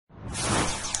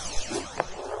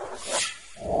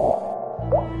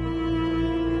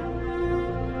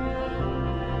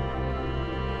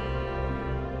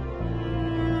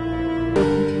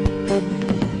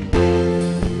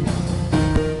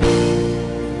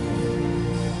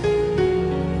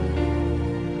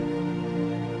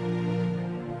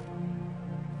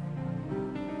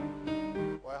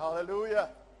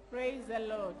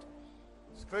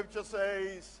Scripture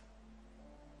says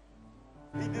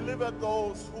he delivered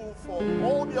those who for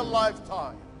all their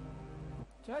lifetime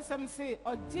were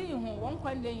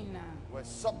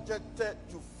subjected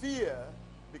to fear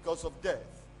because of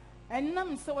death. You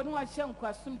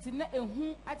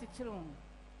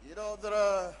know, there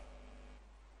are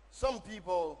some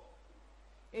people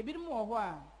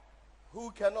who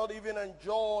cannot even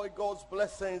enjoy God's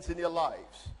blessings in their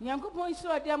lives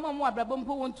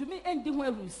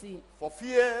for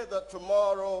fear that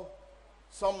tomorrow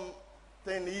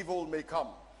something evil may come.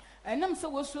 There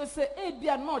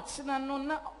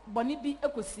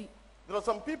are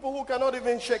some people who cannot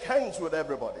even shake hands with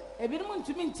everybody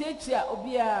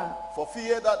for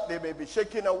fear that they may be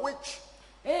shaking a witch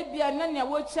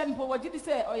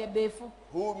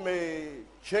who may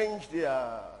change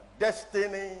their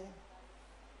destiny.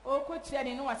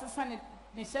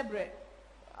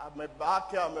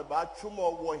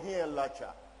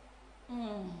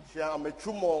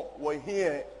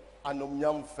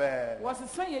 Anomnyam fair. Was a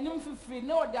say a nyum free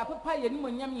no the papa ye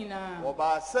nimu nyamina.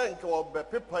 Oba senk or be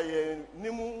papa ye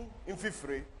nimu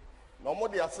infifre. No more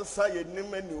the assessor ye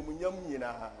nimu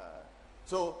nyamina.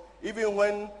 So even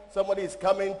when somebody is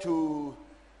coming to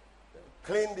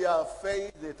clean their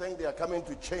face, they think they are coming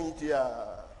to change their.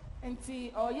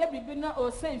 Enti or ye bibina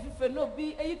or saying fife no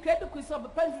be a you create quiz of a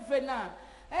pen fife na.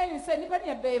 And say anybody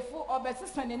a befu or be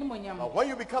sister nimu nyam. When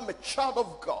you become a child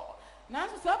of God,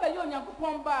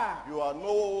 you are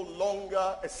no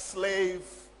longer a slave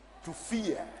to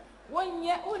fear.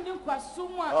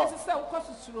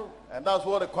 And that's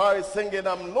what the choir is singing.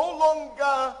 I'm no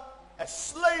longer a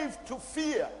slave to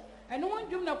fear.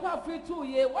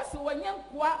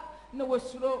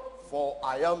 For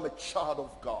I am a child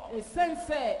of God. I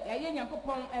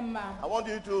want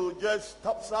you to just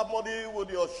tap somebody with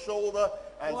your shoulder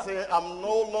and say, I'm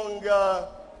no longer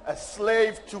a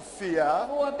slave to fear,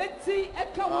 for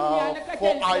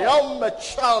I am a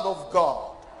child of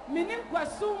God.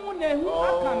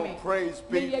 Oh, praise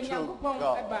be to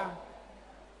God.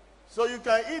 So you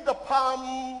can eat the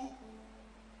palm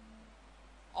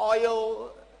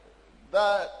oil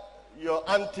that your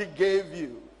auntie gave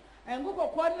you. It's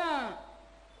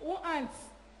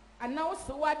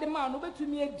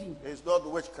not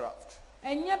witchcraft.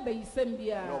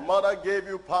 Your mother gave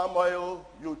you palm oil,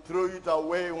 you threw it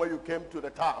away when you came to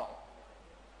the town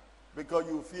because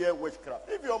you fear witchcraft.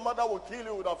 If your mother would kill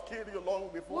you, would have killed you long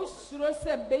before. It's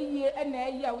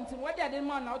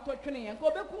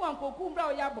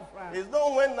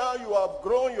not when now you have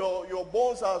grown, your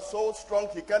bones are so strong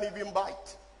you can't even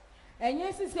bite. Could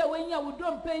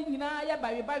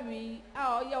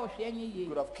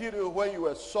have killed you when you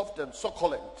were soft and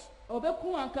succulent. We are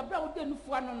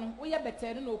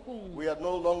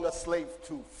no longer slaves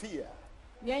to fear,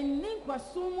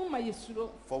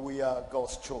 for we are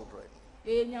God's children.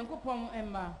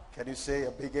 Can you say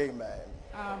a big amen?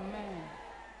 Amen.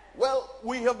 Well,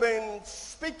 we have been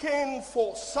speaking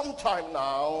for some time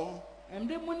now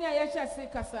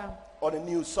on a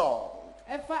new song.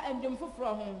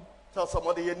 Tell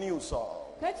somebody a new song.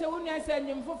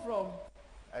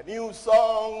 A new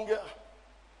song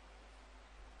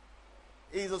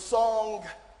is a song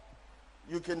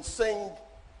you can sing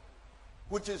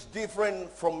which is different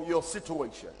from your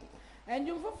situation. Let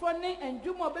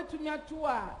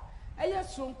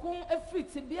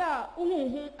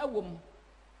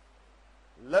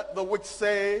the witch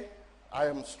say, I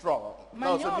am strong.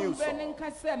 That's a new song.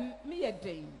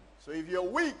 So if you're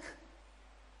weak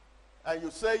and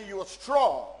you say you are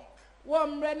strong, you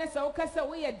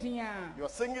are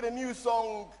singing a new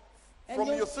song from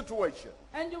your situation.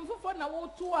 Let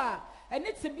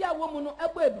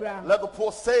the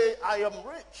poor say, I am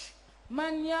rich. You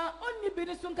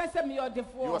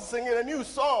are singing a new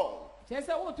song.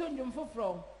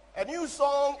 A new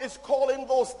song is calling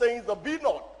those things that be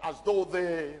not as though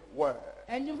they were.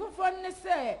 And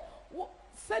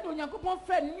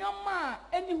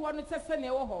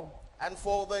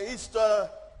for the Easter,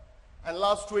 and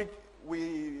last week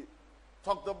we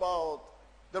talked about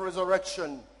the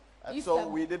resurrection. And so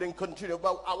we didn't continue,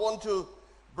 but I want to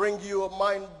bring your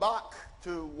mind back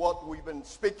to what we've been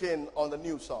speaking on the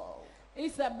new song.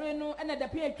 So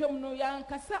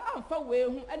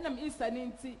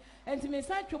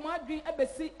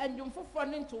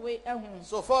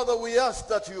Father, we ask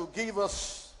that you give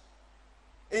us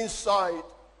insight,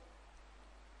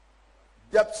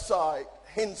 depth sight,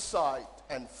 hindsight,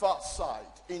 and far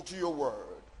sight into your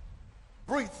word.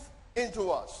 Breathe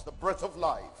into us the breath of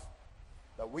life,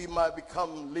 that we might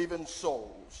become living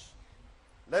souls.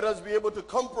 Let us be able to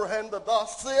comprehend that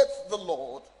thus saith the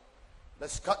Lord.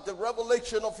 Let's cut the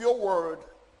revelation of your word,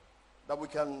 that we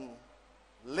can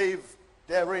live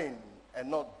therein and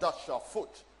not dash our foot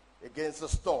against a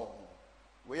stone.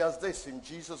 We ask this in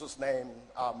Jesus' name.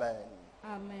 Amen.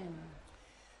 Amen.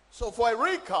 So for a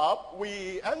recap,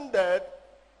 we ended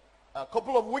a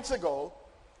couple of weeks ago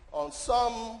on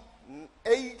Psalm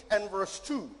 8 and verse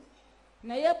 2.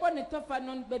 Psalm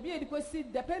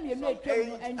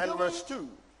 8 and verse 2.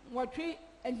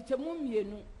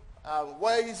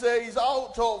 Where he says,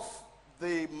 out of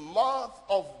the mouth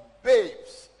of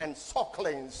babes and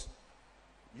sucklings,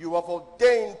 you have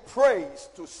ordained praise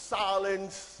to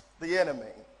silence the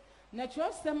enemy.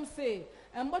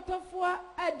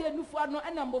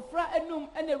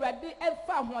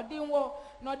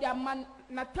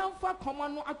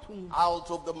 Out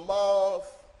of the mouth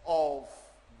of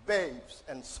babes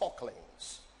and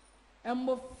sucklings,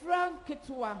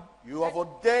 you have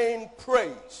ordained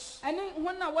praise. And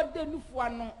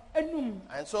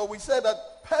so we said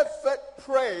that perfect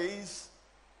praise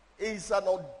is an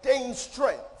ordained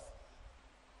strength.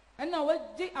 And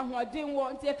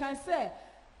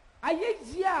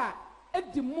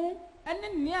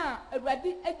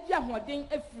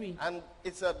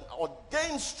it's an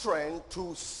ordained strength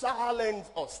to silence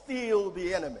or steal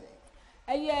the enemy.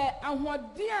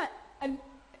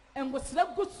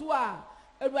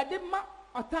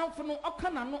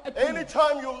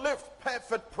 Anytime you lift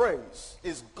perfect praise,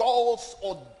 is God's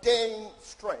ordained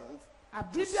strength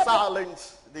to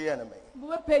silence the enemy.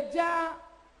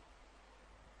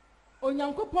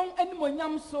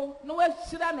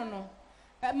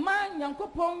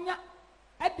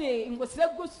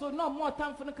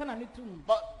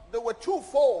 But there were two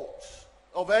faults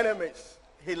of enemies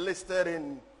he listed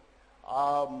in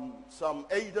Psalm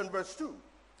 8 and verse 2.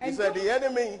 He said the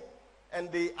enemy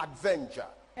and the avenger.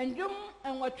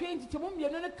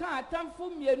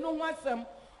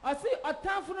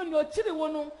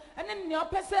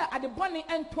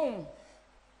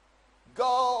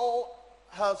 God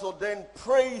has ordained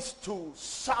praise to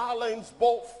silence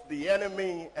both the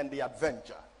enemy and the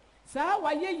avenger.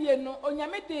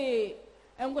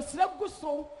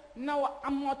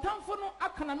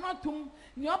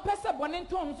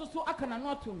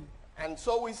 And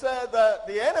so we said that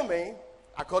the enemy,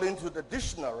 according to the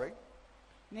dictionary,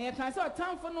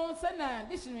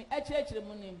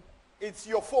 it's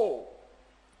your foe,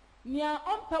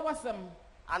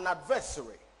 an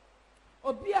adversary,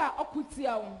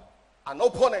 an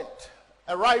opponent,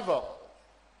 a rival,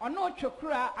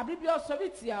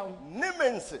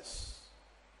 nemesis.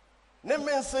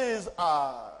 Nemesis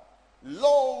are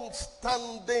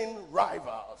long-standing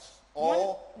rivals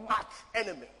or arch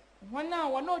enemy.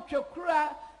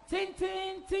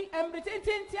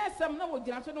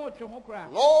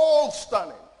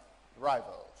 Long-standing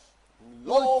rivals,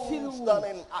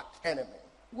 long-standing arch enemy.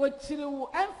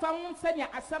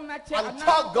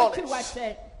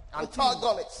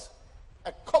 Antagonists,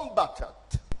 a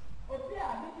combatant,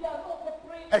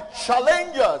 a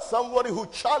challenger, somebody who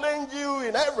challenges you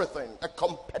in everything, a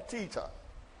competitor.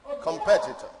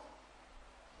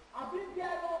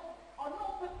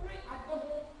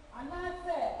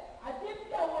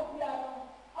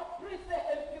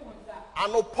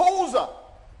 An opposer.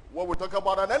 When we talk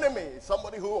about an enemy,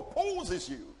 somebody who opposes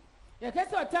you. A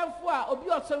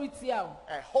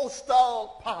hostile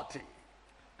party.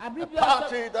 A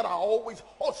party that are always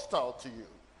hostile to you.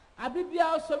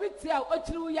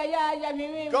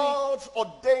 God's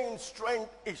ordained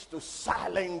strength is to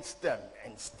silence them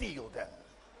and steal them.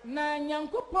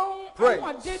 Praise.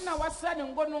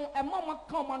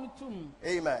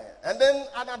 Amen. And then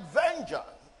an avenger,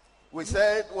 we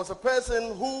said, was a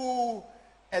person who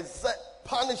exerts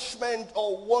punishment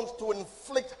or wants to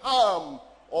inflict harm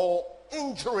or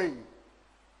injury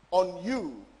on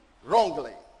you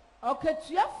wrongly.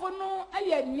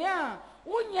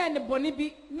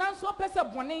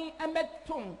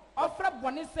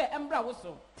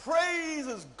 Praise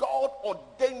is God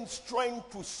ordained strength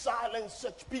to silence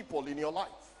such people in your life.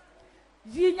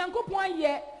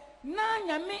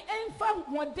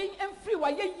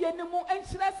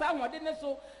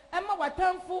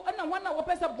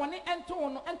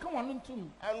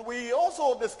 And we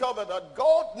also discovered that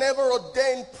God never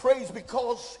ordained praise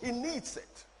because he needs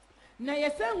it. He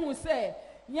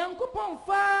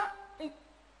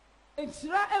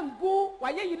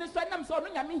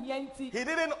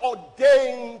didn't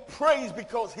ordain praise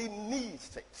because he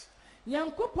needs it.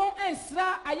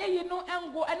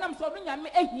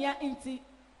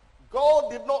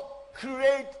 God did not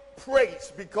create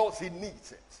praise because he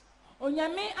needs it.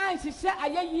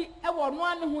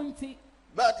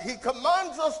 But he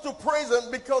commands us to praise him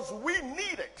because we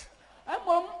need it.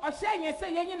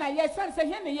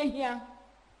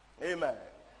 Amen.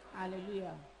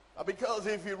 Hallelujah. Because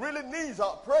if he really needs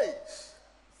our praise,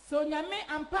 so nyame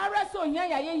ampara so nya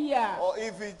ya ye or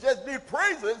if he just need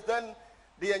praises, then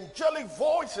the angelic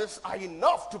voices are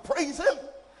enough to praise him.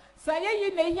 Sa ye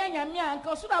yi na hia nyame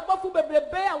anka so da bofu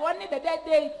bebrebe a woni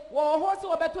dedede wo ho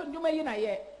so obeto ndwuma yi na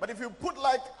ye. But if you put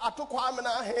like Ato Kwame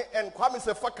and Kwame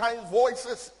Sefakan's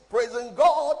voices praising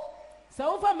God,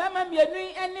 so ufa mama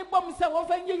mienu eni bom se wo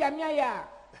fa nyi nyame ya,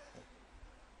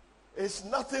 it's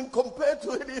nothing compared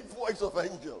to any voice of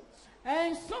angels.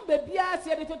 And some bebia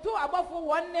se de to abofo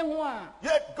won ne ho a.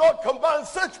 Yet God commands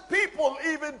such people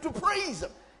even to praise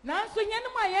him. Amen.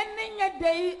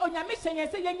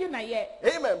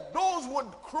 Those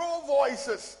with crow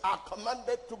voices are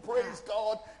commanded to praise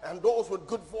God, and those with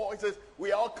good voices,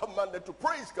 we are commanded to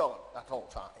praise God at all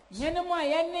times.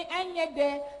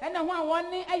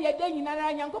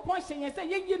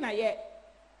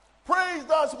 Praise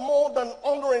does more than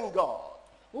honoring God.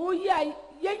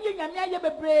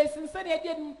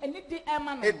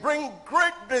 It brings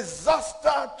great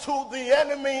disaster to the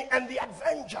enemy and the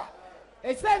avenger.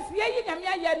 It says,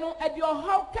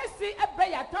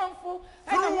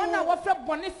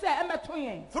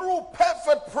 through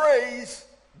perfect praise,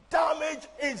 damage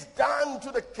is done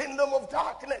to the kingdom of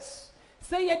darkness.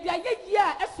 Okay,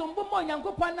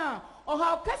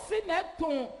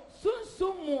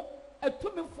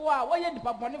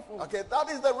 that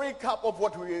is the recap of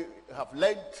what we have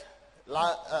learned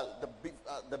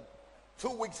the 2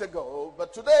 weeks ago.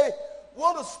 But today, we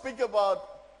want to speak about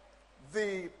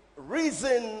the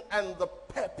reason and the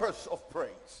purpose of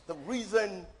praise. The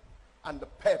reason and the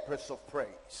purpose of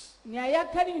praise.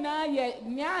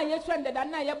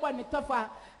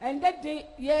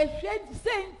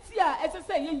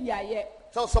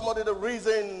 Tell somebody the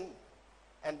reason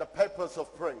and the purpose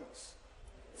of praise.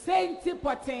 And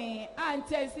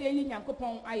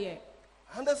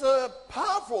there's a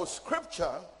powerful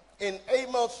scripture in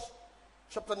Amos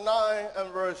chapter 9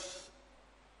 and verse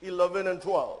 11 and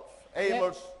 12.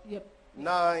 Amos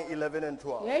 9, 11 and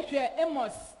 12.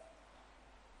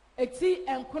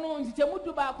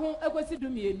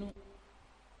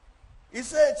 He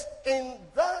says, in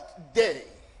that day,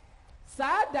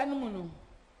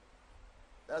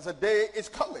 there's a day is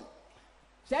coming.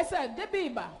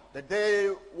 The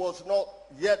day was not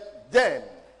yet then,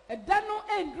 but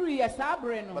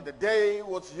the day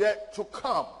was yet to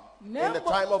come in the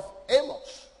time of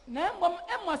Amos. And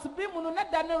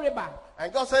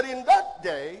God said, in that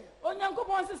day,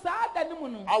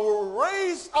 I will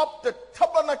raise up the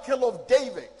tabernacle of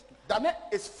David that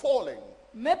is falling,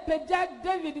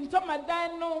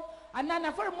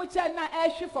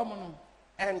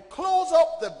 and close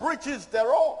up the breaches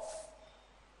thereof,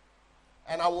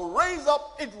 and I will raise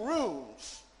up its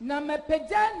ruins, and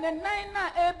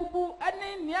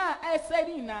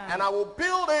I will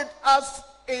build it as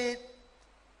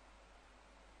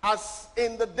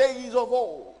in the days of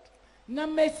old.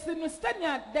 In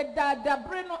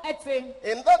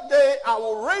that day, I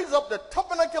will raise up the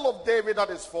tabernacle of David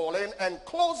that is fallen and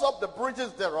close up the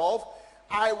bridges thereof.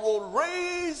 I will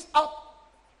raise up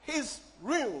his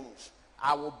ruins.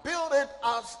 I will build it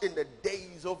as in the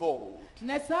days of old.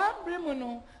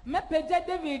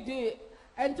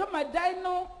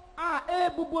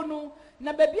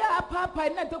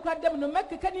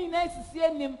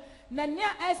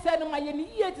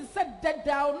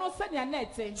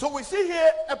 So we see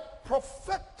here a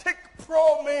prophetic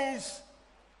promise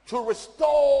to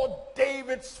restore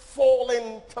David's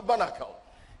fallen tabernacle.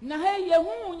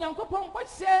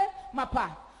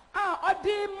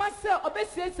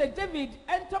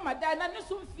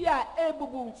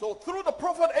 So through the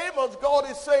prophet Amos, God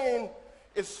is saying,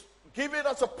 is giving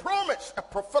us a promise, a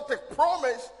prophetic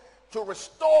promise to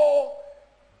restore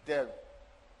the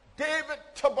David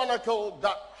tabernacle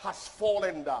that has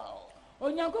fallen down. So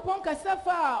you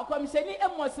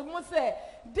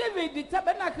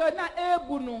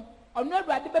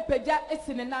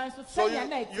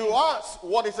ask,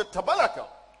 what is a tabernacle?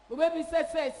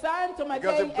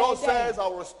 Because if God says,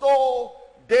 I'll restore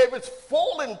David's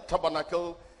fallen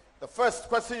tabernacle, the first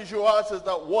question you should ask is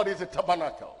that, what is a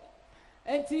tabernacle?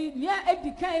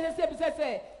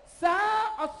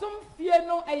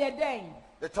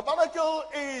 The tabernacle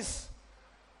is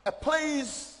a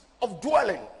place of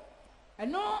dwelling.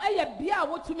 And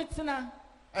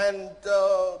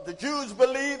the Jews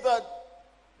believe that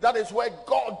that is where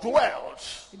God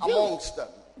dwells amongst them.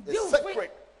 The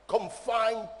sacred,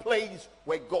 confined place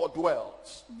where God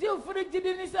dwells.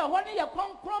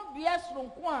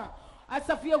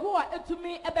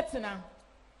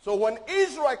 So when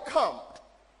Israel camped,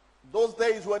 those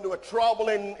days when they were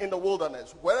traveling in the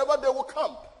wilderness, wherever they would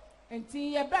camp,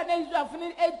 Enti ebra na Israel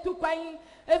funi etu kwan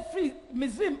efri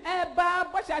Misrim eba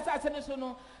bosha asase so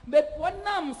no be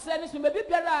wonam se ne so be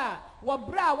biara wo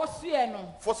bra wo soe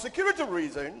no. For security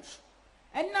reasons,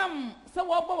 Enam se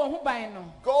wo bo wo ho ban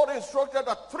no. God instructed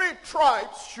that 3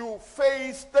 tribes should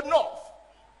face the north.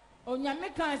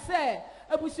 Onyame kan se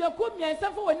abusuaku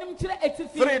miensa fo wonim kire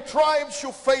etifi. 3 tribes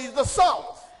should face the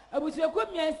south. Abusuaku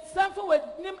miensa fo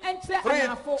wonim enkire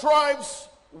anafo. 3 tribes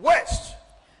west.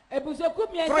 Abusuaku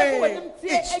miensa fo wonim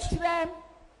tie ekire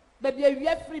baby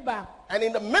awia friba. And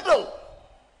in the middle,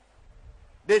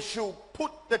 they should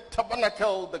put the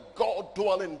tabernacle, the God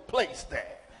dwelling place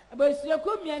there.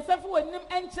 Abusuaku miensa fo wonim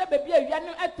enkire baby awia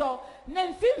no eto na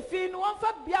mfimfin no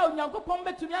wonfa bia onyankopon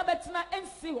betumi abetena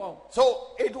ensi ho.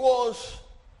 So it was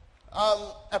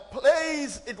a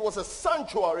place, it was a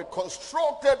sanctuary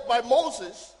constructed by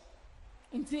Moses,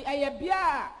 Inti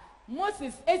ayabia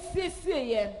Moses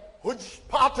esiesie which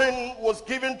pattern was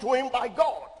given to him by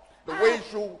God, the way he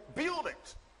should build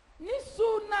it.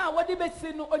 Nisu na wodi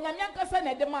besi no onyame ankasa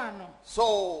na edema no.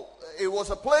 So it was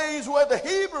a place where the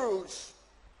Hebrews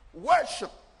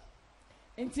worship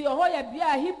Inti ohoya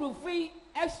bia Hebrew free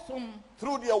esum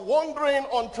through their wandering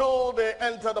until they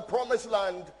enter the promised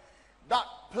land. That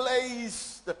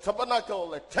place, the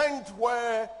tabernacle, the tent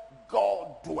where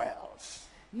God dwells.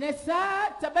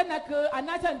 Nesa tabernacle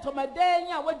anata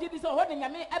ntomadenya wodi bi so ho na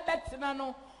nyame ebetena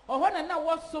no oho na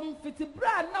wosum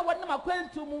fitibra na wonam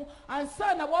akwantu mu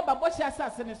ansa na wo ba bohye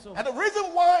asase ne so. And the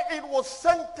reason why it was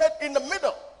centered in the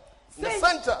middle, in the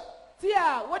center,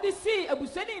 tia wodi si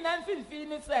abusani na mfimfin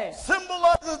ni say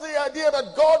symbolizes the idea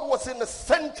that God was in the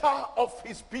center of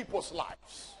his people's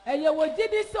lives. eye wodi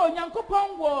di se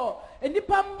onyankopon wo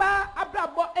enipamba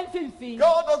abrabo mfimfin.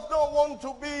 God does not want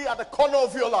to be at the corner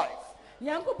of your life. He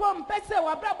wants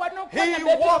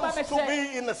to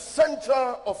be in the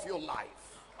center of your life.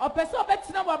 So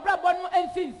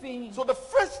the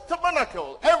first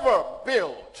tabernacle ever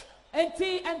built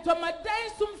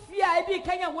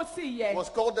was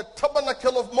called the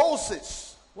Tabernacle of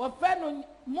Moses.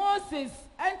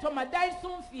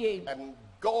 And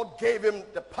God gave him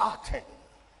the pattern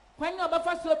how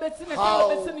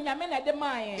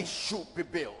it should be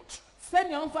built.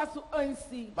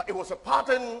 But it was a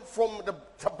pattern from the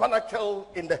tabernacle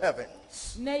in the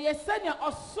heavens. But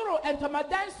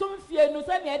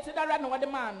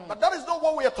that is not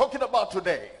what we are talking about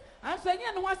today. After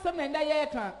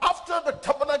the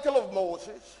tabernacle of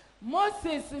Moses, where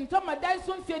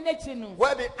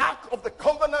the ark of the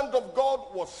covenant of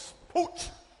God was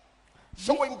put,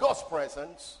 showing God's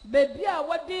presence, and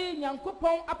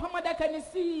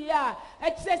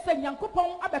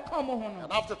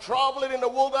after traveling in the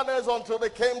wilderness until they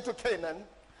came to Canaan,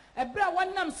 remember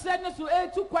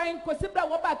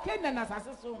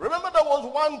there was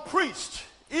one priest,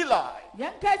 Eli,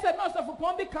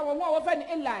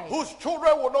 whose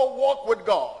children would not walk with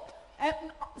God and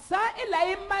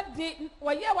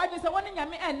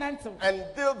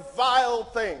did vile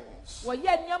things.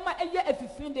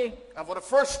 And for the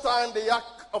first time, the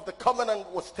ark of the covenant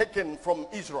was taken from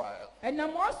Israel. It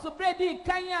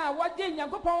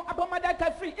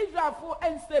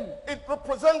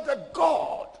represented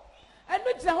God. And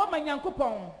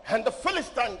the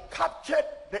Philistine captured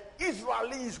the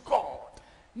Israelis' God.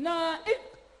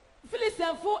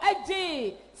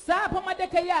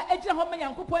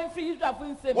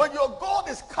 When your God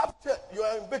is captured, you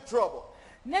are in big trouble.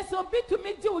 If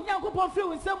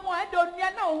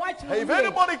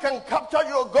anybody can capture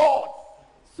your God,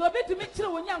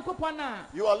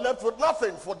 you are left with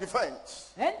nothing for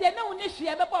defense.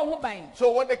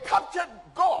 So when they captured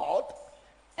God,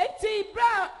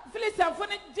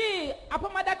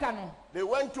 they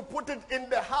went to put it in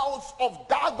the house of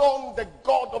Dagon, the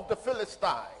god of the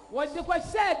Philistines. And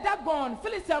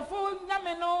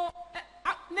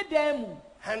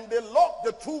they locked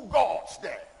the 2 gods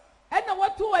there. And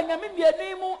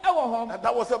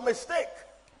that was a mistake.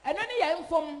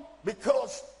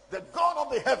 Because the God of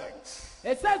the heavens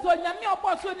is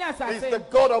the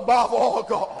God above all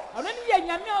gods.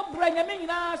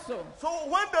 So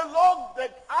when they locked the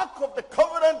ark of the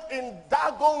covenant in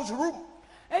Dagon's room,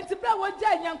 the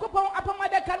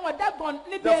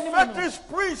fetish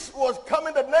priest was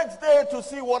coming the next day to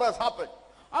see what has happened.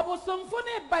 When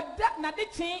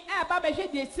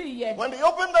they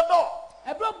opened the door,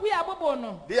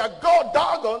 their god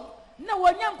Dagon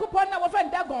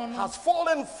has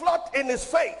fallen flat in his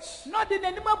face to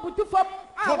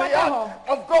the ark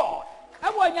of God.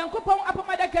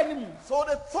 So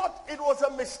they thought it was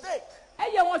a mistake.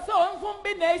 Maybe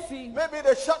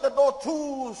they shut the door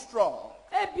too strong.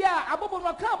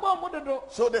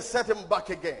 So they set him back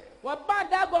again. Who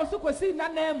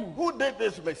did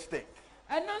this mistake?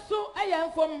 And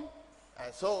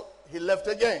so he left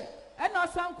again.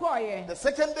 The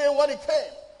second day when he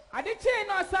came, Dagon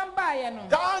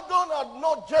had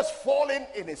not just fallen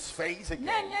in his face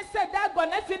again, but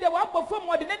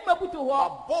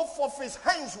both of his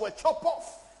hands were chopped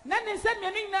off.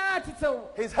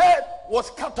 His head was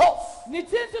cut off.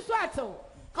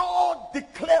 God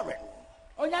declaring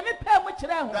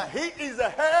that he is the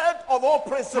head of all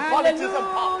principalities and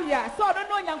powers,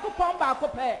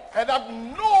 and that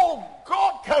no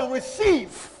God can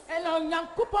receive any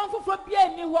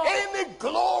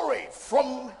glory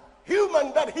from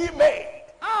human that he made.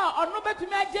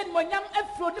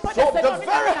 So the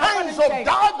very hands of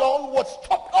Dagon was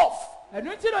chopped off.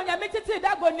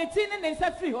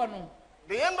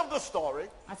 The end of the story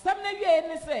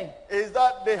is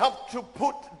that they have to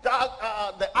put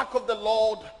the ark of the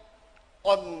Lord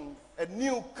on a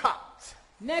new cart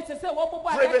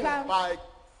driven by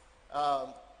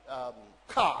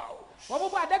cows.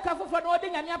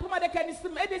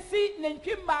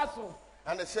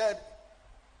 And they said,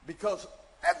 because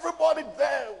everybody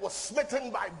there was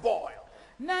smitten by boil.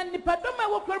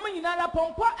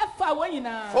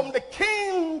 From the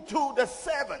king to the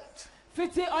servant. So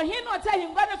they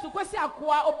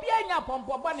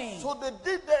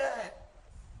did the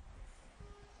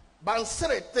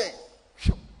Bansere thing.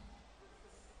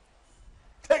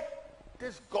 Take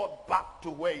this God back to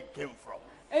where he came from.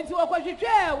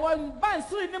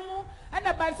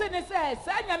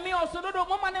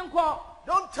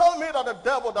 Don't tell me that the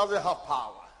devil doesn't have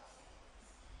power.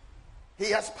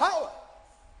 He has power.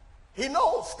 He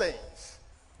knows things,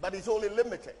 but he's only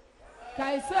limited. So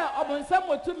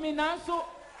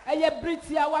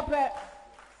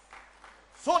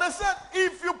they said,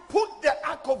 if you put the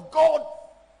ark of God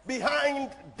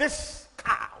behind this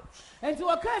cow, if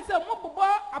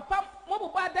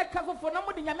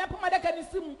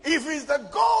he's the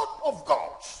God of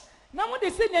gods, the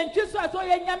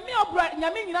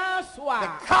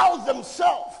cows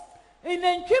themselves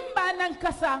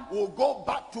will go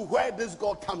back to where this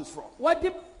God comes from.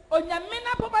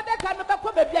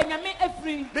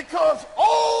 Because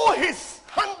all his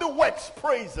handiworks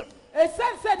praise him. The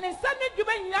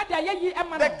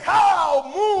cow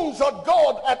moons at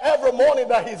God at every morning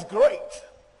that he's great.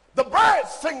 The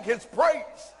birds sing his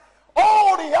praise.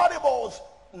 All the animals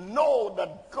know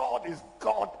that God is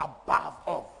God above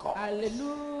all God.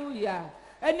 Hallelujah.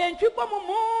 And then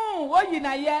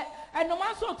and no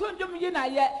man so told you in a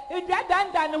year, and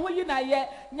Radan who you na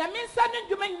yet, Yamin San and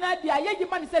Jumina, the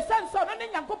Ayaman says, Son, and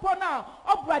Yankopo now,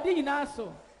 or Brady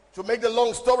also. To make the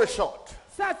long story short,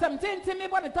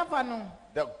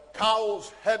 the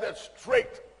cows headed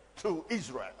straight to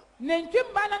Israel.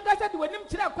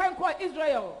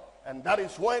 And that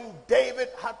is when David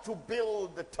had to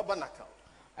build the tabernacle.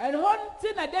 So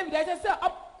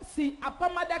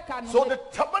the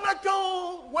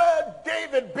tabernacle where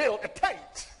David built a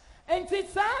tent,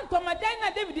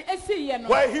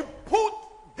 where he put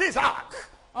this ark,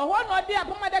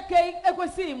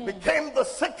 became the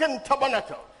second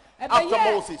tabernacle after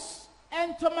Moses.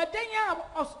 The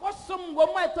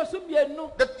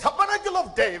tabernacle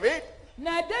of David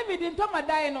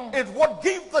is what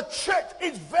gives the church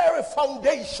its very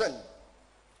foundation.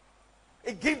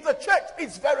 It gives the church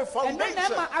its very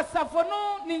foundation.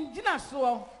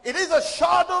 It is a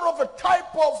shadow of a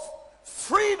type of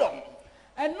freedom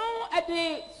that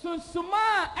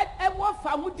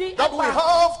we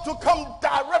have to come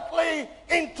directly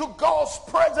into God's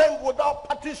presence without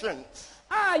partitions.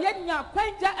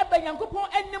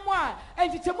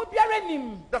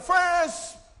 The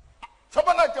first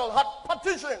tabernacle had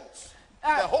partitions.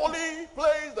 The holy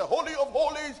place, the holy of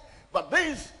holies, but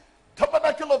this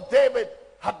tabernacle of David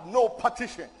had no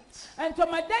partitions. And so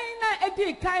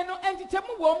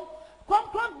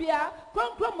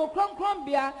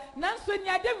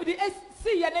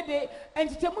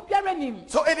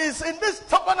it is in this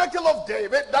tabernacle of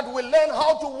David that we learn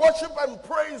how to worship and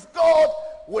praise God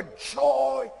with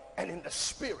joy and in the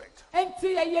spirit. So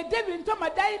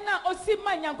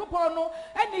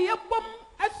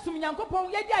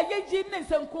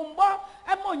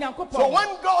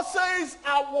when God says,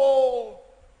 I will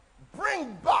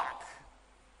bring back,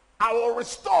 I will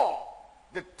restore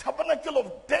the tabernacle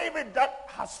of David that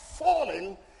has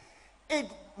fallen,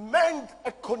 it meant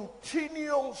a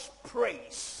continuous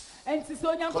praise.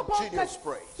 Continuous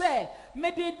praise. Say,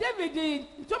 me di David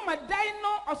to my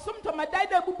dino or some to my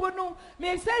dino bubono,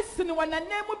 me says in one name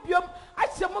of biom, I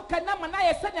samu kanama na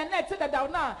ya said and net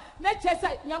down now. Nature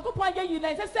said, Yankopa, you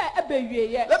say a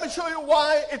baby. Let me show you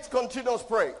why it's continuous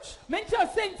praise. Mention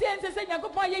Saint James and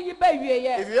Yankopa, you baby.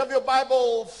 If you have your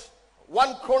Bibles,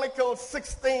 1 Chronicles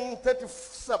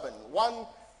 16:37. 1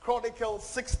 Chronicles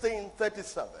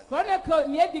 16:37. Chronicle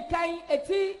near the kind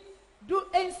eti do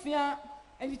ancient.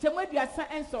 So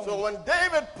when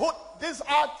David put this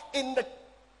ark in the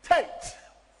tent,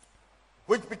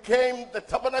 which became the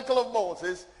tabernacle of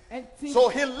Moses, so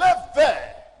he left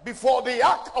there before the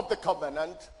ark of the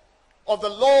covenant of the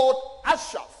Lord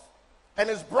Asaph and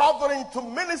his brethren to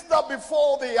minister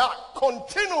before the ark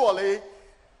continually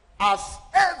as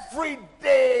every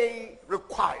day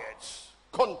requires.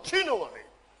 Continually.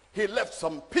 He left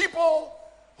some people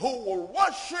who will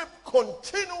worship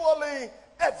continually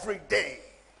every day.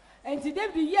 And today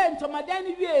the year into my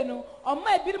Danny Vieno, or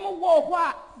my beautiful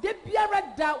war, de Biara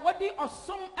da, what the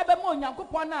awesome Ebemonia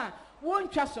Kupana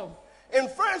won't chasel. In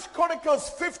 1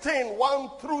 Chronicles 15, 1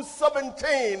 through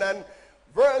 17, and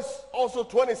verse also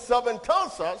 27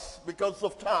 tells us, because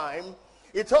of time,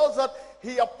 it tells us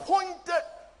he appointed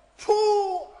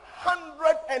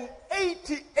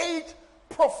 288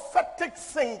 prophetic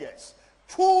singers.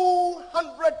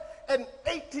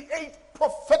 288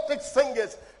 prophetic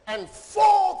singers. And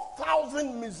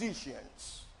 4,000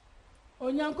 musicians.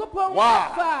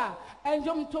 Wow. And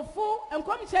Jom Tofu, and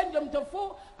come send Jom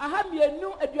Tofu, I have your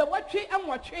new at your watching and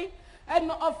watching,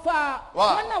 and of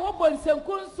one hour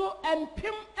Bonsenkunso and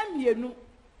Pim and Yenu.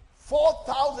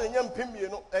 4,000 young Pim, you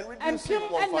know, and reduce Pim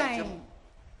and 9.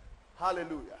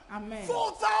 Hallelujah. Amen.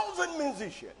 4,000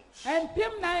 musicians. And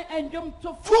Pim 9 and Jom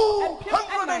Tofu.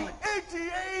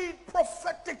 288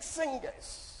 prophetic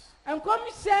singers. And come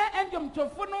share and Jom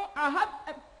Tofuno, I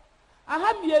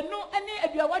have you know any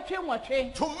of your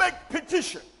watching. To make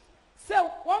petition.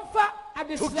 So one fat at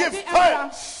the to give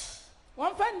thanks.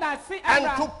 One fan that see and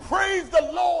to praise the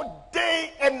Lord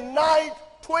day and night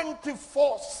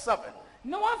 24/7.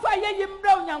 No one for ye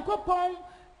brown yankopon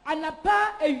and a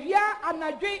pa a year and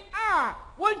a day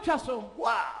one chasso.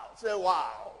 Wow, say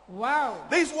wow. Wow.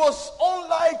 This was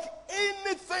unlike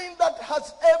anything that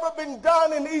has ever been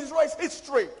done in Israel's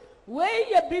history. Where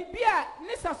ye bibia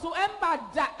nisa so emba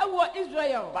da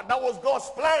Israel. But that was God's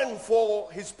plan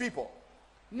for his people.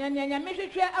 David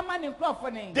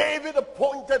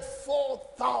appointed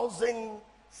 4,000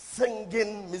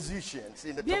 singing musicians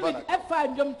in the tabernacle.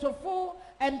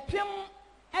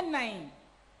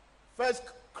 First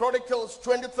Chronicles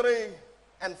 23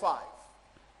 and 5.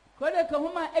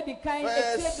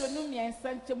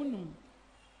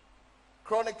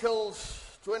 Chronicles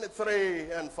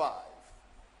 23 and 5.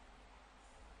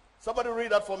 Somebody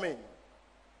read that for me.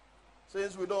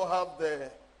 Since we don't have the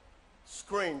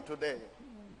screen today.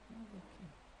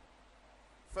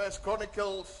 First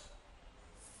Chronicles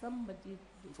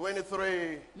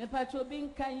 23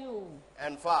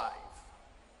 and 5.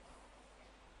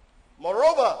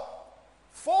 Moreover,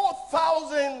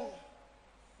 4,000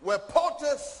 were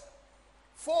porters,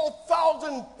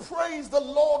 4,000 praised the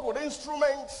Lord with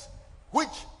instruments,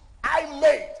 which I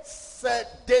made, said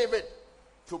David,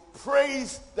 to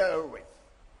praise therewith.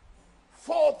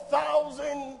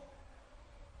 4,000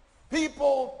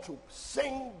 people to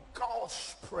sing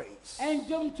God's praise. And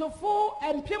Jom Tofu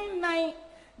and Pim 9,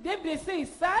 David says,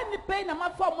 Sani pay na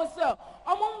mafo moso,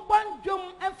 among one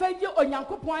Jom and Fayo or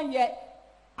Yankopon yet,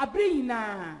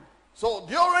 Abrina. So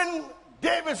during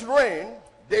David's reign,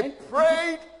 they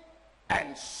prayed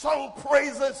and sung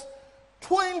praises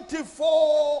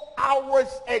 24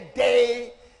 hours a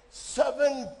day,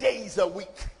 7 days a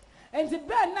week. And the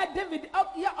brand not David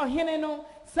up here or Heneno,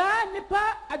 Sa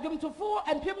Nipa, Adam to 4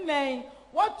 and Pim 9,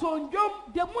 what on Jom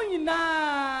de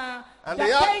Munina. And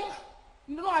the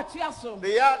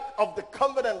ark of the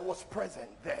covenant was present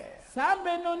there. Now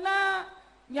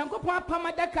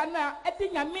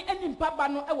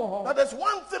there's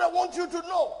one thing I want you to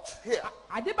note here.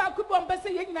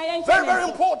 Very, very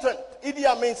important. Idi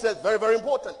Amin says very, very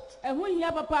important. As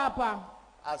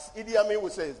Idi Amin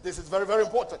would say, this is very, very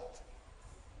important.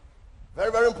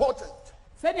 Very, very important.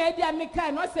 That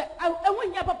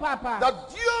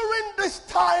during this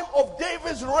time of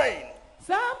David's reign,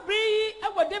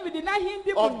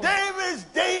 of David's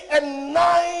day and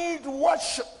night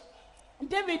worship,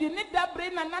 there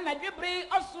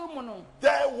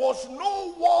was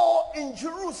no war in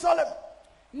Jerusalem.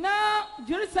 For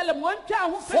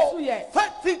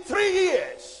 33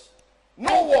 years,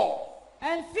 no war.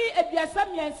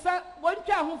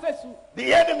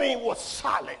 The enemy was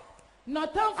silent.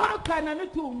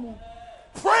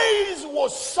 praise will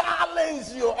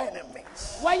silence your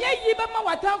enemies.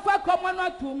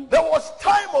 There was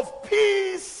time of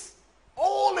peace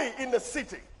only in the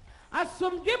city.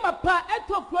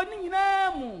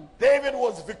 David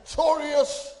was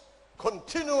victorious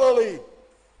continually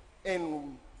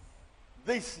in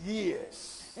these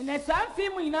years.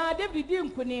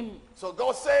 So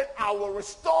God said, I will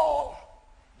restore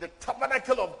the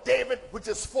tabernacle of David which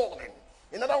is fallen.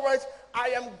 In other words, I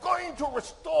am going to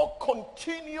restore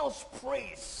continuous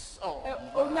praise. So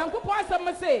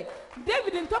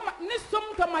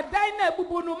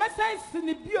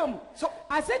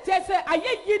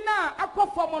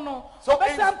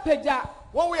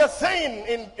what we are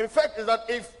saying in fact is that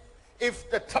if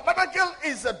the tabernacle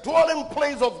is a dwelling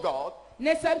place of God,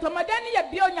 and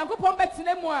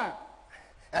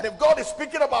if God is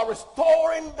speaking about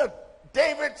restoring the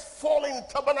David's fallen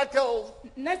tabernacle,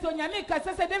 which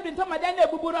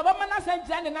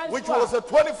was a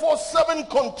 24/7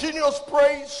 continuous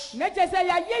praise,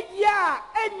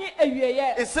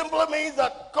 it simply means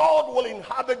that God will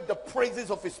inhabit the praises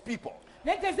of his people.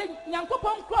 Anytime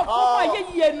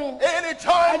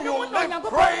you live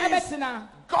praise,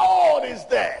 God is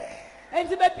there.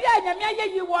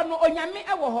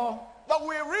 But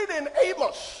we read in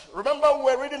Amos. Remember,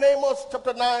 we're reading Amos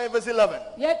chapter 9, verse 11.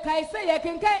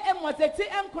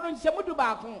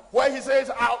 Where he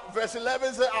says, verse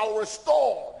 11 says, I'll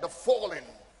restore the fallen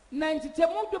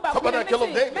tabernacle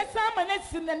of David.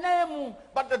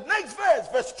 But the next verse,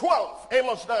 verse 12,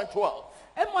 Amos 9:12.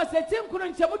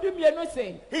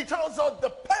 He tells us the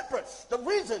purpose, the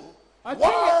reason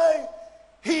why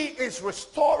he is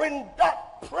restoring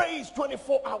that praise,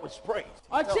 24 hours praise.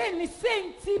 So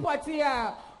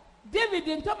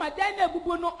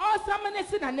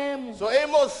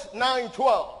Amos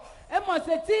 9:12.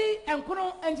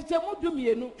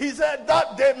 He said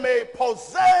that they may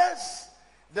possess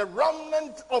the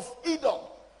remnant of Edom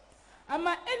and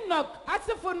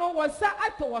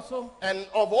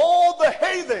of all the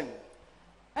heathen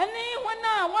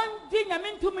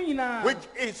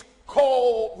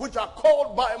which are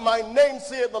called by my name,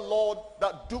 saith the Lord,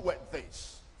 that doeth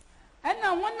this.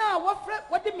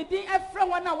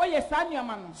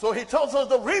 So he tells us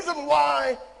the reason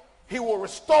why he will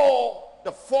restore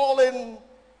the fallen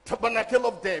tabernacle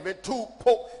of David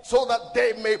so that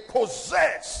they may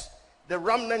possess the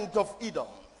remnant of Edom.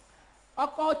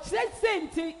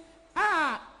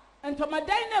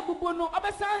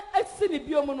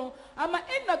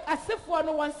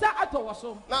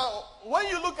 Now, when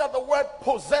you look at the word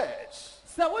possess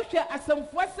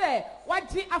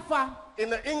in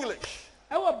the English,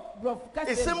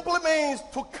 it simply means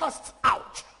to cast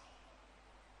out.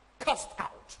 Cast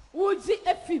out.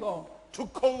 To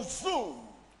consume.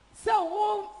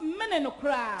 To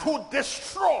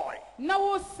destroy.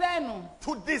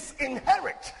 To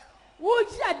disinherit.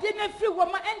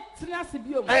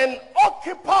 And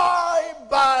occupy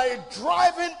by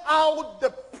driving out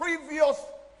the previous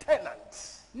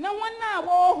tenants.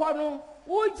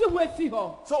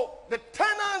 So the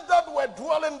tenants that were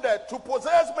dwelling there, to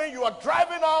possess means you are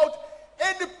driving out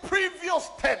any previous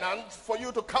tenants for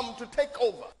you to come to take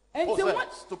over.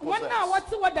 Possess, to possess.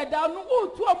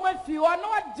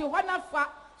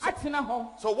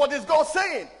 So what is God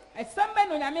saying? I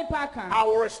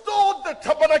will restore the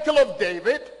tabernacle of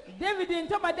David. In other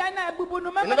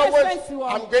words,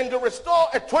 I'm going to restore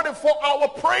a 24-hour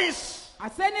praise, so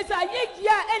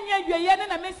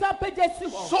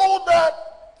that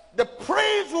the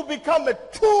praise will become a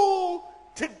tool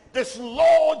to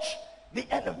dislodge the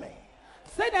enemy.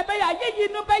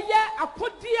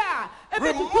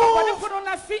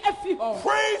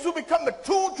 Praise will become a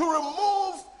tool to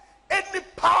remove any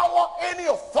power, any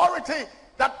authority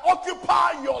that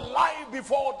occupy your life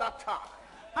before that time.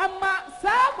 So,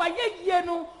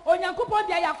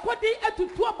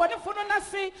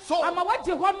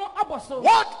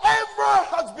 whatever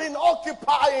has been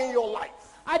occupying your life,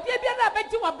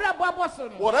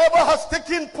 whatever has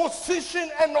taken position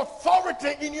and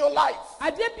authority in your life,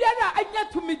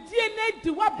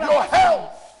 your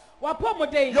health, your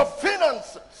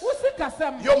finances,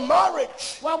 your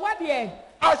marriage,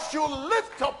 as you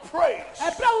lift up praise,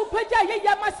 you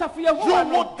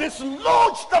will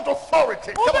dislodge that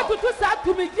authority. I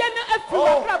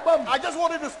just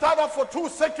wanted to start up for 2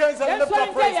 seconds and lift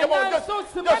up praise. Come on, just 2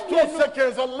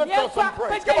 seconds and lift up some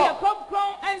praise. Come on.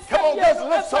 Come on, just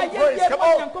lift some praise. Come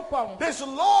on.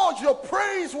 Dislodge your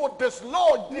praise will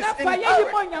dislodge this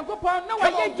inherit.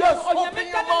 Come on, just open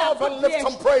your mouth and lift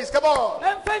some praise. Come on.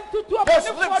 Just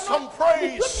lift some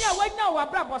praise.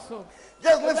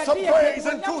 Just lift some praise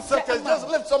in 2 seconds. Just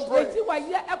lift some praise.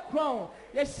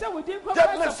 Just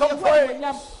lift some praise.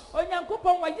 Come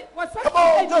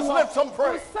on, just lift some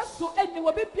praise. Come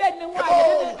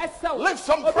on, lift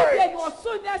some praise.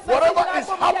 Whatever is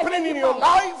happening in your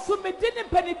life, whether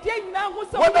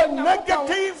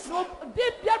negative,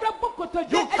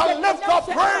 you can lift up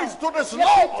praise to this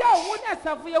Lord.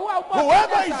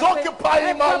 Whoever is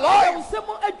occupying my life,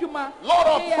 Lord,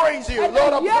 I praise you.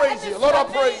 Lord, I praise you. Lord, I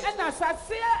praise you.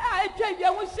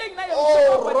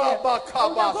 Oh,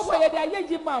 Rabakabasa.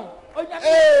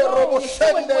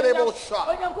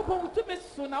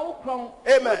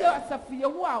 Amen.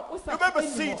 You may be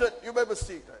seated. You may be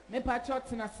seated.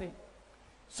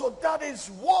 So that is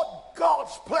what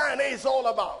God's plan is all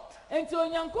about.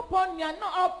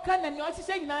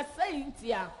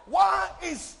 Why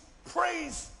is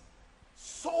praise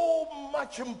so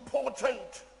much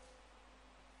important?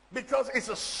 Because it's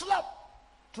a slap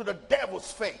to the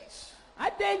devil's face.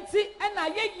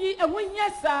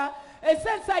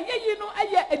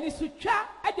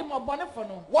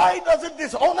 Why does it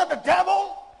dishonor the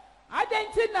devil?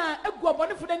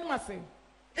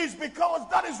 It's because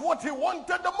that is what he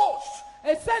wanted the most.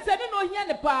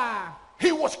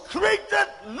 He was created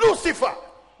Lucifer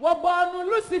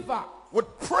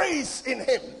with praise in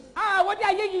him.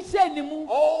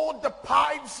 All the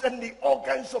pipes and the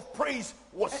organs of praise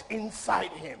was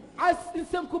inside him. There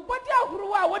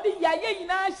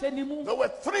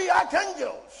were 3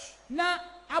 archangels.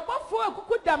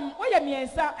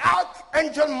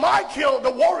 Archangel Michael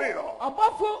the warrior,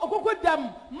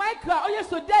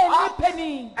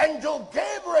 Archangel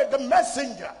Gabriel the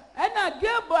messenger,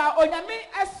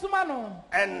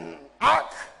 and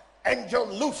Archangel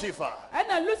Lucifer,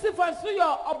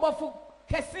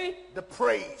 the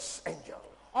praise angel.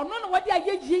 But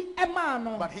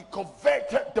he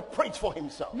converted the praise for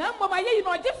himself. And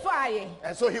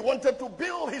so he wanted to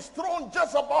build his throne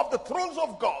just above the thrones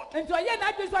of God. And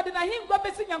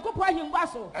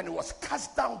it was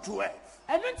cast down to earth.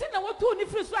 And the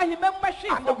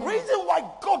reason why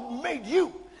God made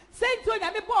you,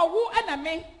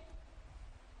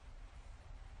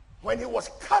 when he was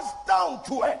cast down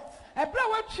to earth,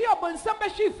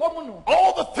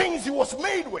 all the things he was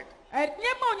made with, the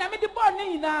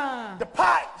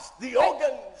pipes, the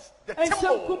organs, the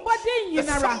timbals, the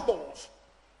cymbals,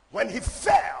 when he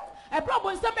fell, it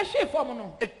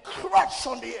crashed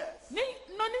on the earth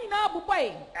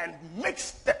and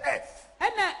mixed the earth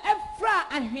and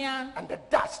the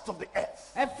dust of the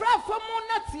earth.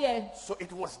 So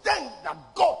it was then that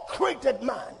God created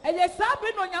man by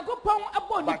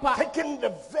taking the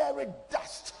very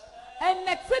dust,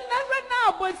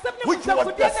 which was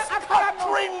the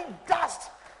scattering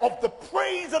dust of the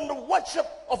praise and the worship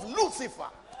of Lucifer,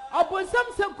 and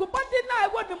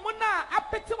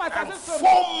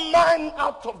form man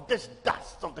out of this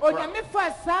dust of the ground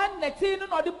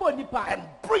and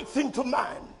breathe into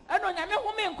man.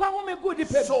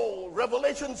 So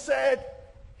Revelation said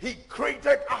he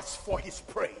created us for his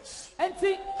praise. In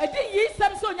other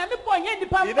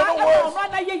words,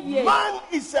 man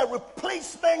is a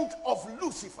replacement of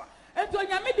Lucifer. No.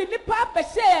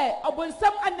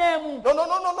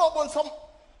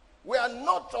 We are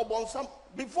not Obonsam.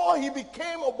 Before he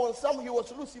became Obonsam, he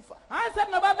was Lucifer.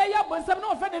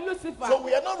 So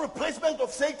we are not replacement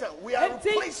of Satan. We are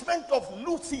replacement of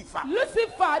Lucifer.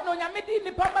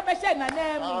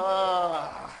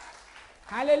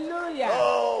 Hallelujah.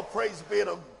 Oh, praise be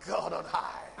to God on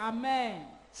high. Amen.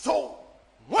 So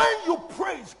when you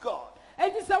praise God,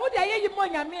 and this is what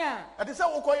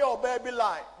your baby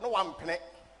like. No one penny.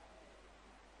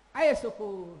 I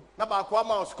suppose.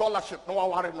 Now, scholarship. No one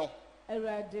worry. No.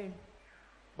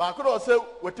 But I could also say,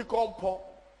 what you call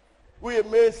we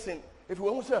amazing. If we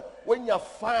want to say, when you're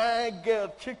fine girl,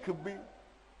 chick could be,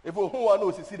 if we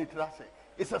want to see the traffic,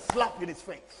 it's a slap in his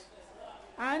face.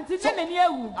 So,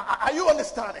 are you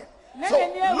understanding? So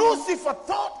Lucifer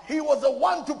thought he was the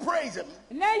one to praise him.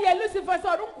 But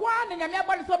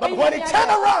when he turned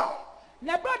around,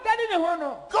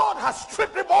 God has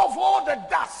stripped him off all the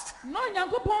dust and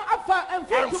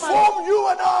formed you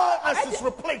and I as his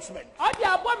replacement. So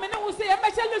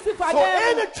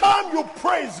anytime you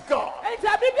praise God,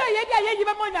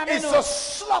 it's a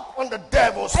slap on the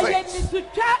devil's face.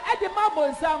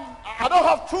 I don't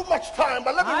have too much time,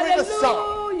 but let me read the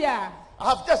psalm. I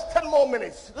have just 10 more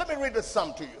minutes. Let me read the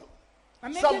psalm to you.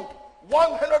 Psalm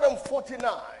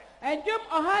 149.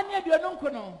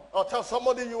 Or tell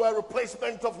somebody you are a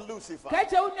replacement of Lucifer. You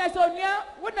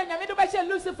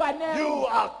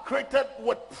are created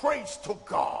with praise to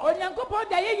God. Oh,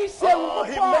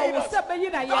 he made us.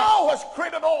 Thou hast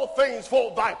created all things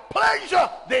for thy pleasure.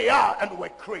 They are and were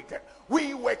created.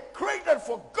 We were created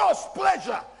for God's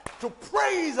pleasure. to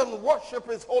praise and worship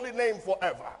his holy name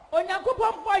forever.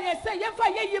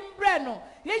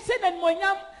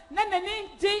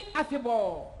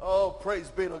 Oh, praise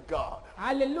be to God.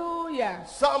 Hallelujah.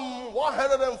 Psalm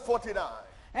 149.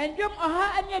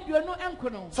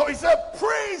 So he said,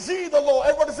 praise ye the Lord.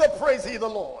 Everybody say, praise ye the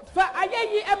Lord.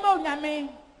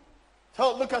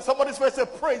 So look at somebody's face and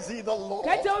say, praise ye the Lord.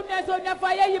 Now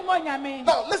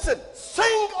listen,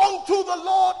 sing unto the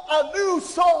Lord a new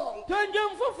song.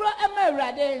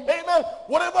 Amen.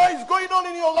 Whatever is going on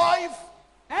in your life,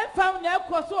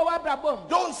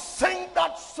 don't sing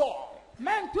that song.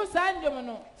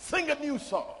 Sing a new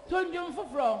song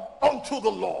unto the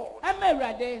Lord.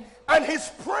 And his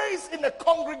praise in the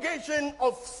congregation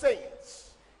of saints.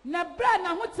 Uba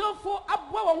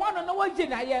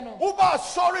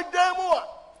sorry demo.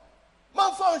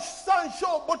 Man san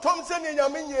show bottom sen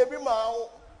nyame nye bi ma wo.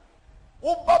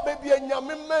 Uba baby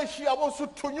nyame meshi abosu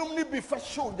tonyum ni bi fa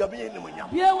show nyame ni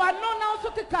munyam. Ye wa no na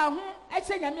so keka ho e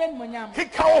che nyame ni munyam.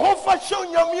 Keka ho fa show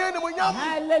nyame ni munyam.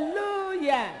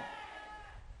 Hallelujah.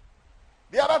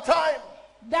 The other time,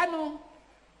 Danu,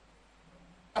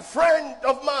 a friend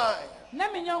of mine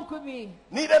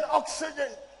needed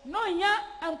oxygen. No ya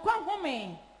ankwa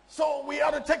home. So we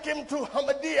had to take him to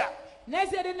Hamadia.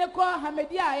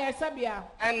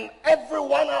 And every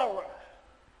 1 hour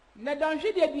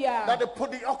that they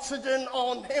put the oxygen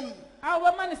on him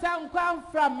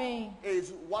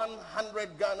is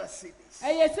 100 Ghana cedis.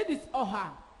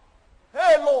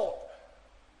 Hey Lord.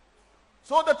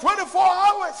 So the 24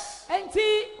 hours, 7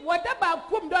 days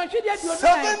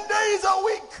a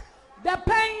week,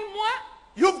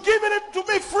 you've given it to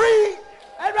me free.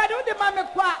 Why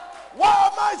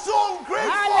am I so ungrateful?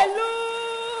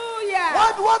 Hallelujah.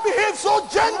 Why do I behave so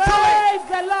gently? Praise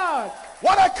the Lord.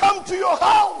 When I come to your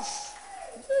house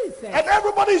and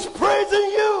everybody's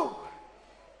praising you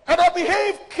and I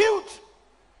behave cute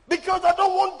because I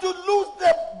don't want to lose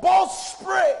the ball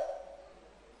spray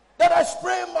that I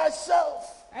spray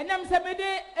myself.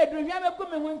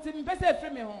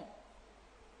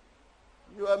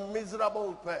 You are a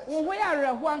miserable person.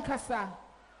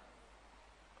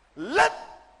 Let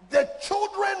the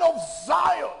children of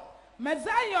Zion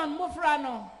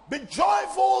be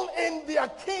joyful in their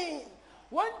King.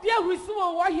 Let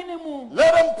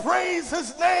them praise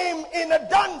his name in a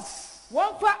dance.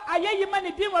 Those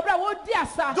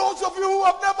of you who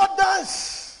have never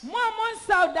danced in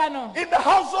the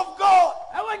house of God,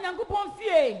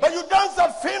 but you dance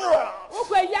at funerals,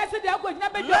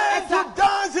 learn to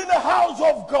dance in the house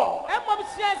of God,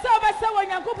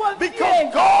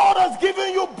 because God has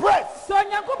given you breath. He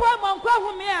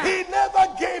never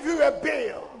gave you a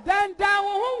bill.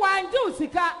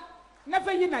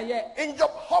 In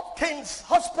Johns Hopkins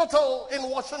Hospital in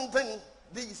Washington,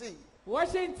 D.C., a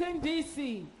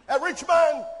rich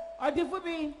man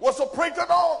was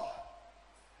operated on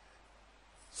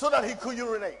so that he could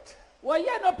urinate. And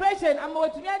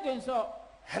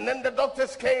then the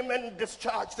doctors came and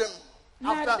discharged him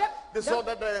after they saw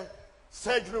that the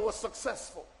surgery was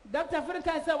successful. He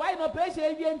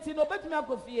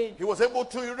was able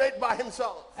to urinate by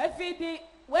himself. And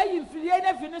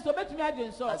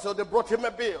so they brought him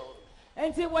a bill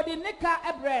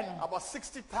about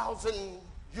 $60,000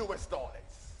 US.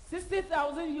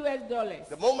 $60,000.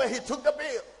 The moment he took the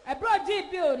bill,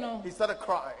 he started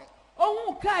crying.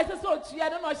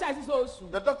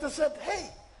 The doctor said, hey,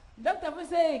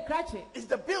 is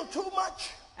the bill too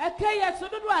much?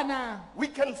 We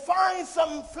can find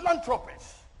some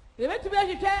philanthropists and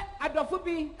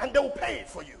they will pay it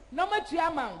for you.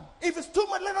 If it's too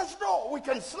much, let us know. We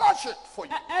can slash it for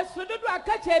you.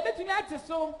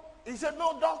 He said,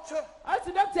 no, doctor.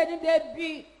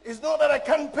 It's not that I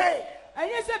can't pay.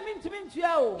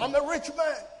 I'm a rich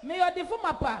man. I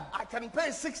can pay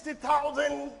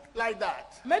 $60,000 like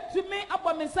that. I'm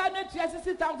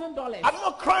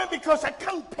not crying because I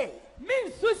can't pay.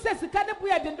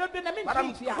 But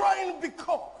I'm crying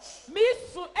because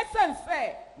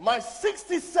my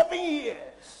 67 years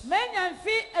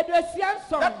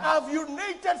that I've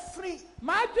urinated free,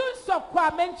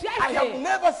 I have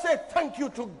never said thank you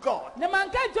to God.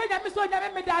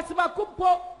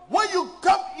 When you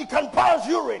come, you can pass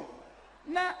urine.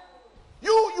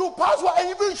 You pass what and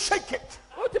even shake it.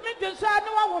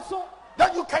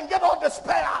 That you can get all the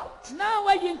spare out.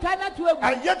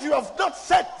 And yet you have not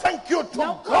said thank you to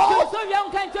God.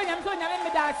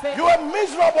 You are a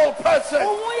miserable person.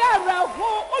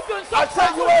 I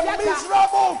said you are a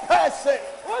miserable person.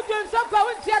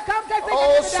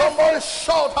 Oh, somebody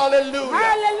shout hallelujah.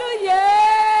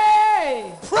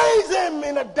 Hallelujah. Praise him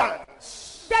in a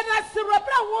dance.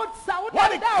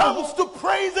 When it comes to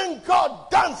praising God,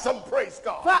 dance and praise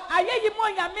God.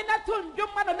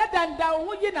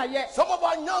 Some of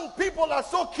our young people are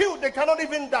so cute they cannot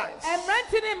even dance. Hey,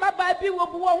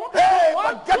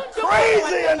 but get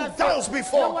crazy and dance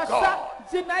before God.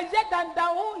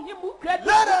 Let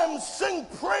them sing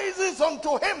praises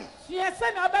unto Him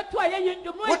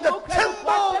with the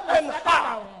timbre and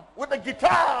harp, with the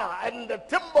guitar and the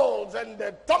cymbals and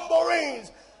the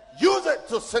tambourines. Use it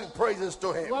to sing praises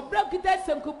to Him. For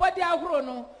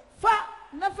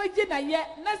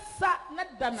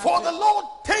the Lord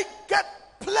taketh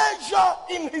pleasure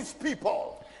in His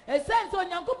people.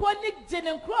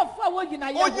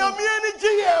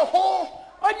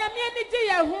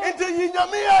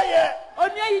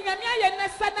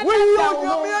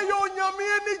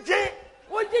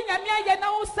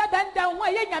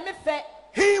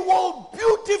 He will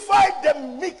beautify the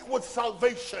meek with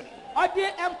salvation.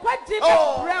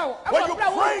 Oh, when you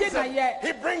praise Him,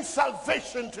 He brings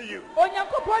salvation to you. When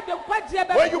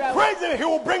you praise Him, He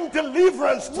will bring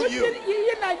deliverance to you.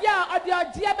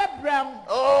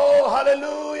 Oh,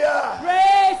 hallelujah.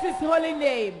 Praise His holy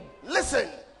name. Listen,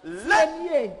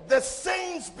 let the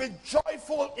saints be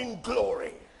joyful in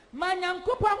glory. Let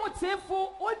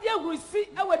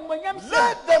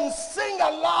them sing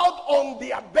aloud on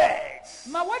their beds.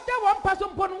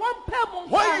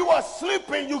 When you are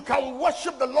sleeping, you can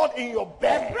worship the Lord in your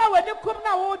bed. You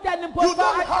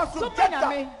don't have to get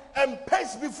up and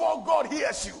pace before God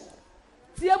hears you.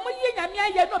 Even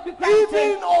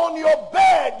on your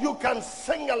bed, you can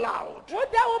sing aloud.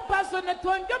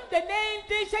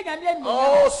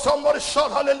 Oh, somebody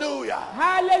shout hallelujah.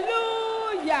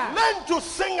 Hallelujah. Learn to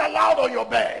sing aloud on your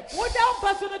bed. So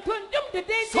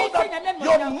that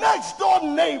your next door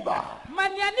neighbor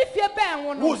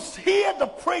will hear the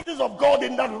praises of God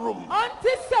in that room.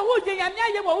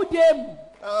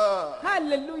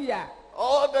 Hallelujah.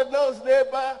 All the next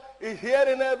neighbor is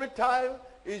hearing every time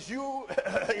is you,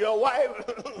 your wife.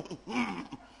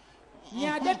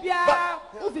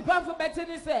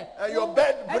 And your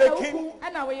bed breaking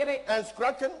and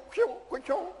scratching.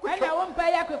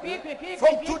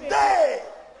 From today,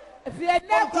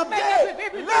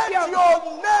 let your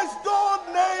next door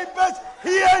neighbors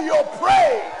hear your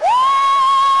praise.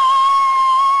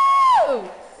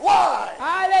 Why?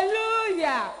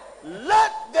 Hallelujah.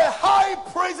 Let the high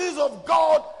praises of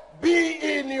God be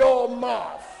in your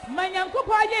mouth.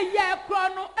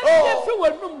 Oh.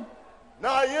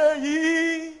 Na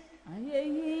ye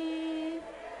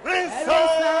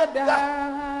Risada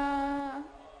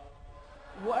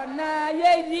Wana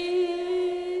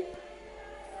ye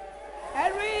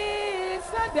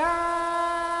Risada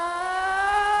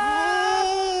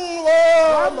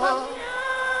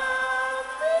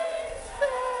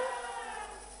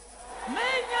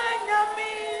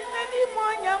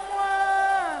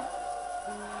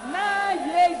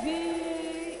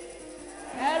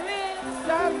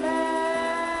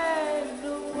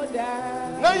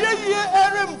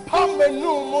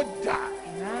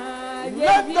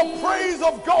Let the praise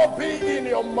of God be in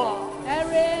your mouth.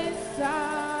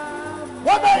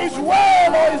 Whether it's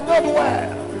well or it's not well,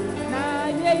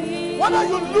 whether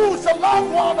you lose a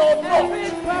loved one or not,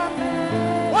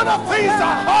 whether things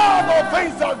are hard or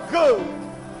things are good,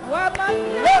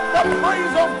 let the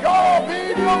praise of God be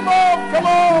in your mouth. Come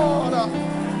on.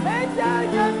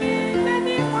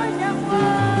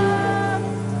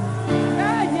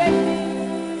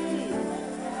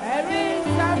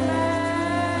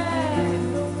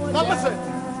 Now listen,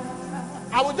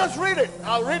 I will just read it.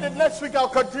 I'll read it next week. I'll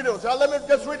continue. So let me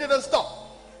just read it and stop.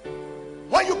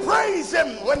 When you praise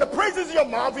Him, when the praise is in your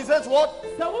mouth, He says what?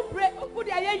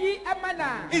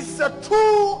 It's a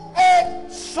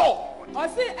two-edged sword.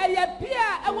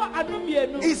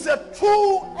 It's a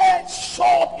two-edged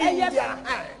sword in their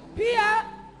hand.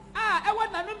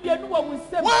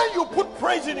 When you put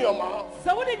praise in your mouth,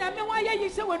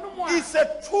 it's a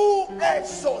two-edged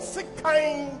sword.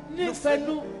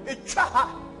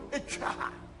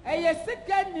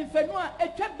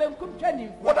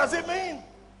 What does it mean?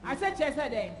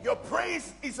 Your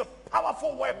praise is a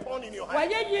powerful weapon in your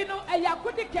hand.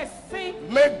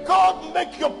 May God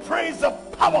make your praise a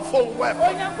powerful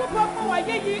weapon.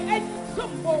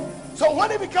 So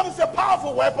when it becomes a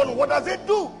powerful weapon, what does it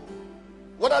do?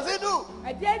 What does it do?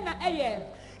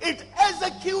 It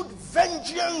executes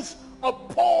vengeance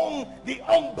upon the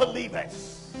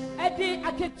unbelievers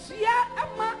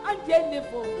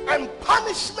and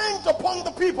punishment upon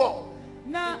the people.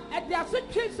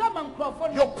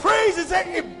 Your praise is that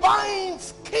it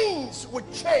binds kings with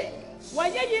chains,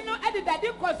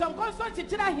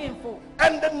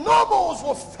 and the nobles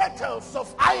with fetters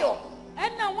of iron.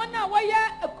 In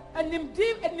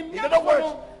other words,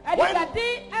 when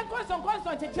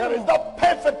there is that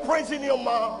perfect praise in your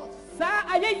mouth,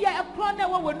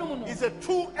 it's a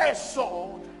two-edged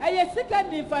sword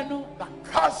that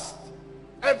casts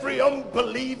every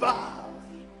unbeliever,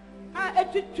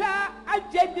 every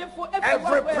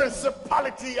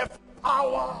principality, every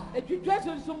power,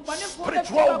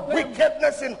 spiritual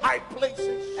wickedness in high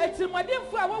places,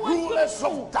 rulers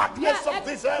of darkness of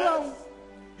this earth.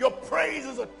 Your praise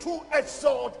is a two-edged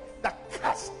sword that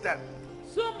casts them.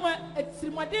 But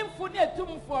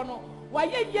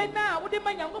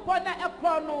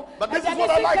this is what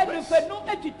I like best.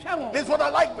 This is what I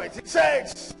like best. It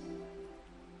says,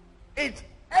 it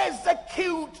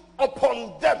executes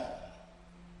upon them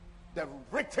the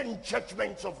written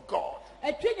judgments of God.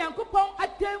 Yes.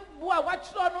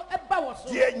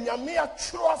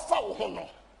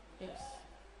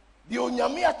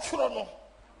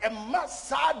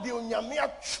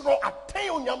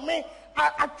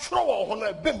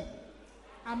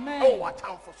 Amen. Oh, what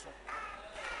time for so?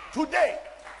 Today,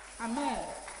 amen,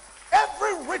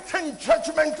 every written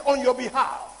judgment on your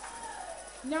behalf,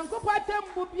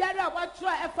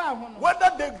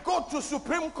 whether they go to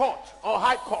Supreme Court or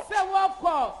High Court,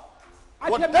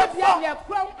 whatever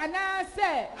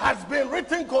has been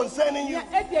written concerning you,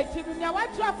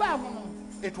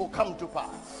 it will come to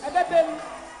pass.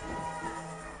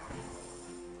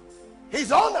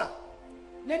 His honor,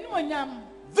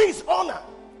 this honor.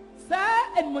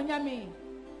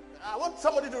 I want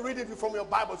somebody to read it from your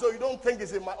Bible so you don't think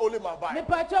it's only my Bible.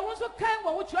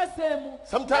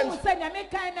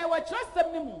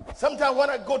 Sometimes when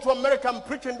I go to America and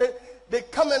preach and they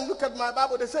come and look at my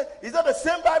Bible, they say, is that the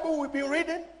same Bible we've been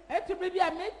reading?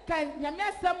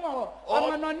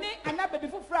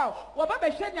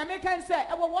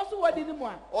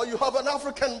 Or you have an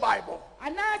African Bible.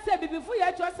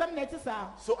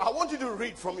 So I want you to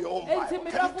read from your own Bible.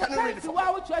 Can you read it from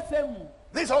me?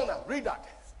 This honor, read that.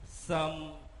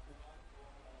 Some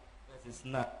verses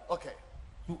 9. Okay.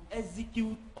 To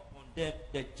execute upon them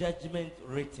the judgment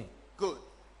written. Good.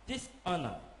 This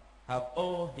honor have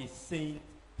all his saints,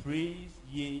 praise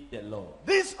ye the Lord.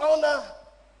 This honor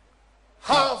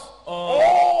have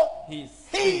all his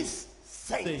saints.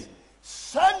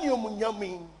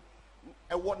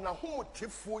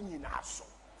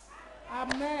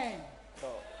 Amen.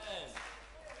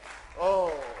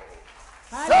 Oh.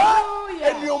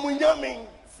 Hallelujah.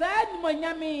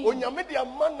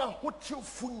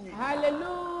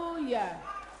 Hallelujah.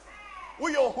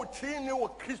 We are hutini wa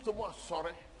Kristo mo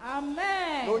sorry.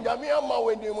 Amen. No nyame ama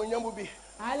we bi.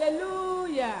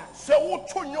 Hallelujah. Se wo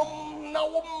to nyom na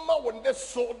wo ma wonde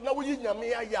so na wo yi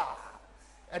nyame aya.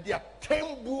 E dia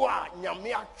tembu a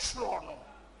nyame atro no.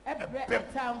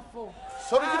 Ebetamfo.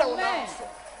 Sorry gina wona.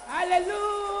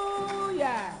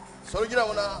 Hallelujah. Sorry gina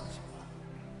wona.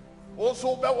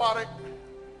 Also be ware.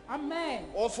 Amen.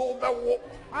 Also be wo.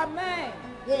 Amen.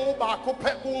 Wo ba ko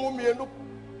pe wo mienu.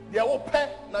 Dia wo pe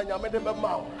na nyame de be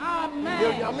ma wo. Amen.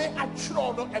 Dia nyame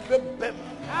atro no e be bem.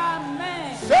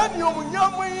 Amen. Send you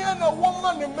nyame na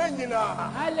woman ne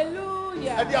manyina.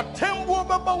 Hallelujah. And dia tembu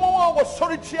be ba wo wo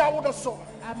sorry chia wo do so.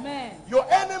 Amen. Your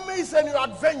enemies and your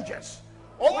avengers.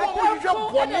 Omo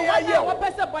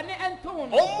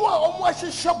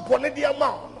shisha bone dia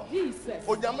ma. Jesus.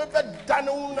 Onyame be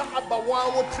dane na abawa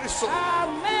wo triso.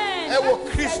 Amen. E wo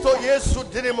Kristo Yesu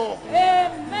dinimo.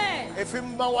 Amen.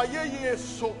 Efimba wa ye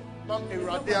Yesu na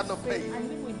Erade anope.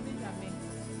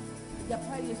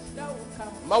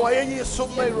 Ma wa ye Yesu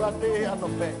ma Erade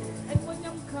anope.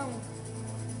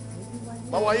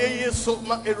 Ma wa ye Yesu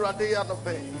ma Erade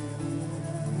anope.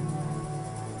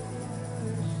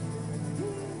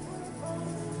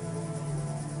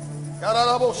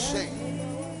 Karaboshe.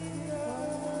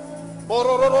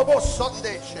 Bororobo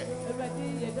Sundayshe.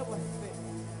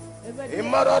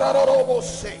 Imarararobo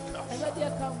Seka.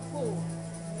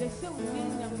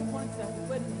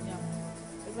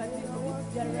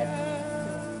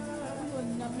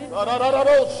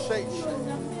 Ararararo Seka.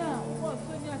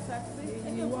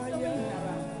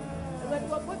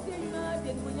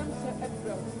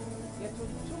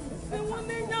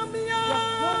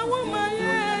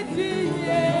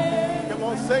 Come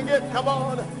on, sing it, come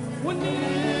on.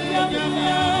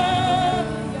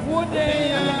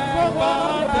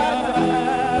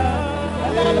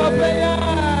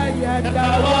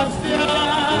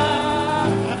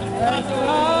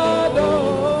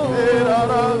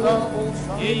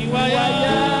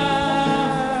 Yeah.